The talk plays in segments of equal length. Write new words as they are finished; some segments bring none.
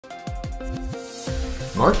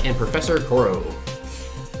Mark and Professor Koro.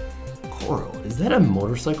 Koro, is that a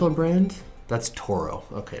motorcycle brand? That's Toro.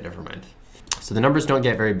 Okay, never mind. So the numbers don't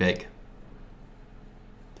get very big.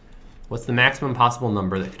 What's the maximum possible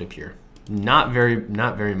number that could appear? Not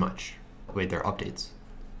very much. Wait, there are updates.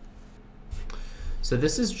 So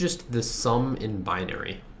this is just the sum in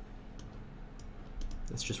binary.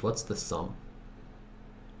 That's just what's the sum.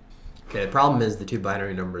 Okay, the problem is the two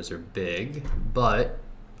binary numbers are big, but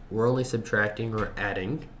we're only subtracting or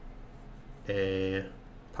adding a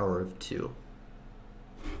power of 2.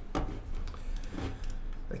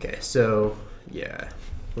 Okay, so yeah,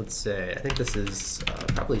 let's say, I think this is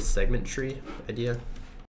probably segment tree idea.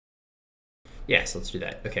 Yes, let's do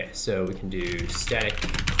that. Okay, so we can do static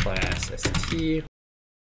class st.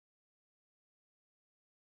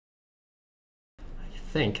 I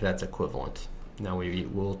think that's equivalent. Now we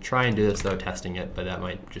will try and do this without testing it, but that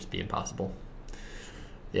might just be impossible.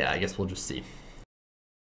 Yeah, I guess we'll just see.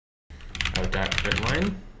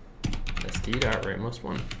 Out.println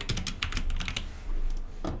st.rightmost1.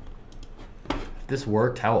 If this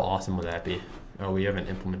worked, how awesome would that be? Oh, we haven't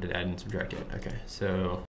implemented add and subtract yet. Okay,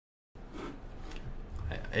 so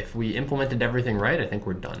if we implemented everything right, I think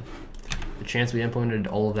we're done. The chance we implemented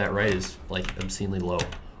all of that right is like obscenely low.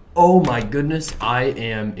 Oh my goodness, I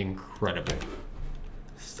am incredible.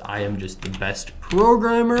 I am just the best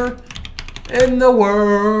programmer in the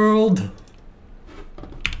world.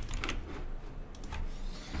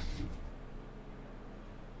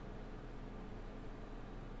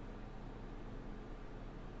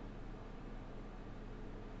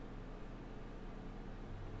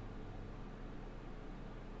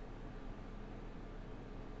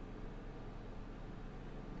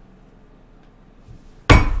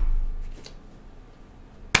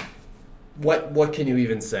 What can you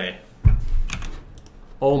even say?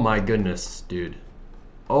 Oh my goodness, dude.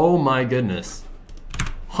 Oh my goodness.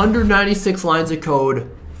 196 lines of code,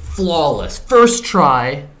 flawless. First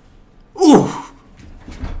try. Ooh.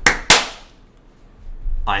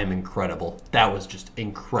 I am incredible. That was just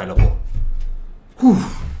incredible. Whew.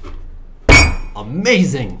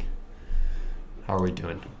 Amazing. How are we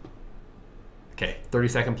doing? Okay,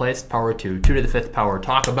 32nd place, power 2, 2 to the 5th power.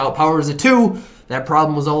 Talk about powers of 2. That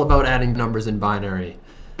problem was all about adding numbers in binary.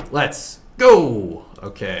 Let's go.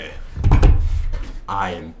 Okay.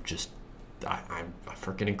 I'm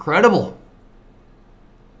freaking incredible.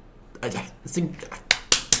 All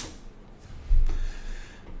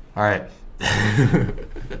right.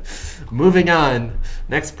 Moving on.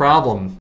 Next problem.